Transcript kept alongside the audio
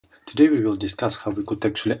Today we will discuss how we could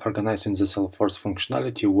actually organize in the Salesforce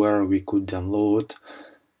functionality where we could download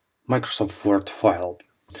Microsoft Word file.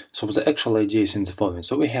 So the actual idea is in the following.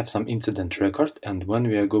 So we have some incident record, and when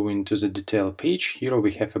we are going to the detail page, here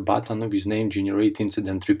we have a button with name Generate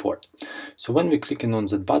Incident Report. So when we clicking on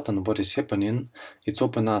that button, what is happening? It's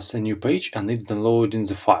open us a new page and it's downloading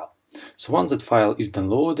the file. So once that file is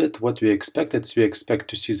downloaded, what we expect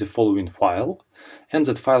to see the following file, and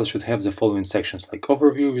that file should have the following sections like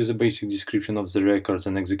overview with a basic description of the records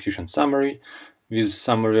and execution summary, with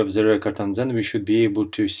summary of the record, and then we should be able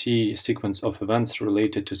to see a sequence of events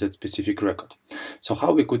related to that specific record. So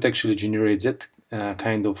how we could actually generate that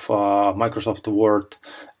kind of Microsoft Word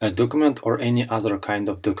document or any other kind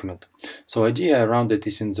of document. So idea around it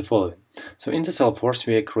is in the following. So in the Salesforce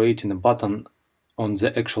we are creating a button on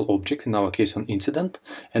the actual object, in our case on incident,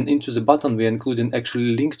 and into the button we are including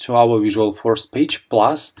actually link to our Visualforce page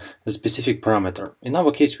plus the specific parameter. In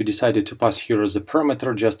our case we decided to pass here as a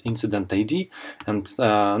parameter just incident ID and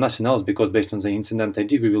nothing else, because based on the incident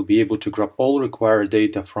ID we will be able to grab all required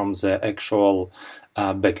data from the actual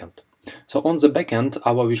backend. So on the backend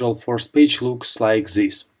our Visualforce page looks like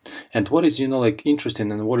this. And what is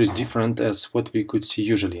interesting and what is different as what we could see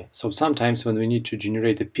usually. So sometimes when we need to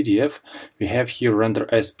generate a PDF, we have here render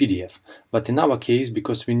as PDF. But in our case,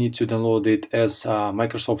 because we need to download it as a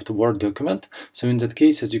Microsoft Word document, so in that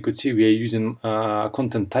case, as you could see, we are using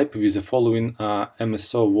content type with the following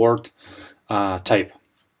MSO Word type.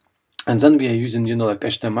 And then we are using,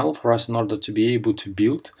 HTML for us in order to be able to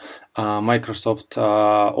build Microsoft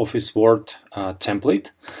Office Word template.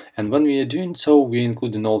 And when we are doing so, we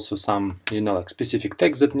including also some, specific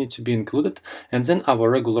text that need to be included. And then our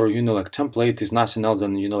regular, template is nothing else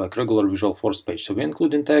than, regular Visualforce page. So we're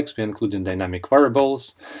including text, we're including dynamic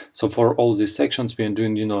variables. So for all these sections, we are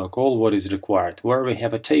doing, all what is required. Where we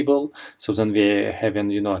have a table, so then we are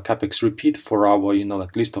having, a capex repeat for our,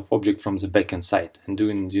 list of objects from the backend side and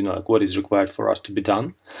doing, what is required for us to be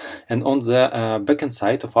done. And on the backend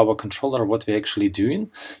side of our controller, what we're actually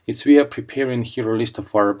doing is we are preparing here a list of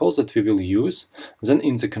variables that we will use. Then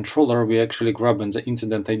in the controller, we actually grabbing the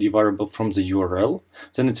incident ID variable from the URL.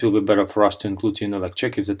 Then it will be better for us to include,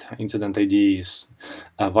 check if that incident ID is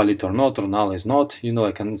valid or not, or null is not,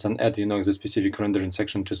 and then add, the specific rendering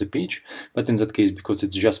section to the page. But in that case, because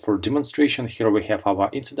it's just for demonstration, here we have our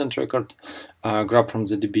incident record grab from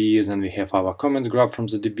the DB, then we have our comments grab from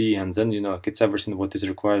the DB, and then, it's everything what is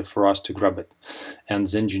required for us to grab it and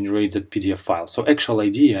then generate that PDF file. So actual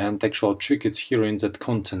idea and actual trick is here in that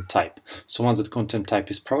content type. So once that content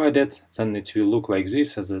type is provided, then it will look like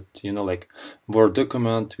this, as a, Word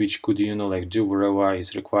document, which could, do whatever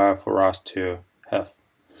is required for us to have.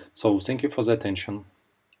 So thank you for the attention.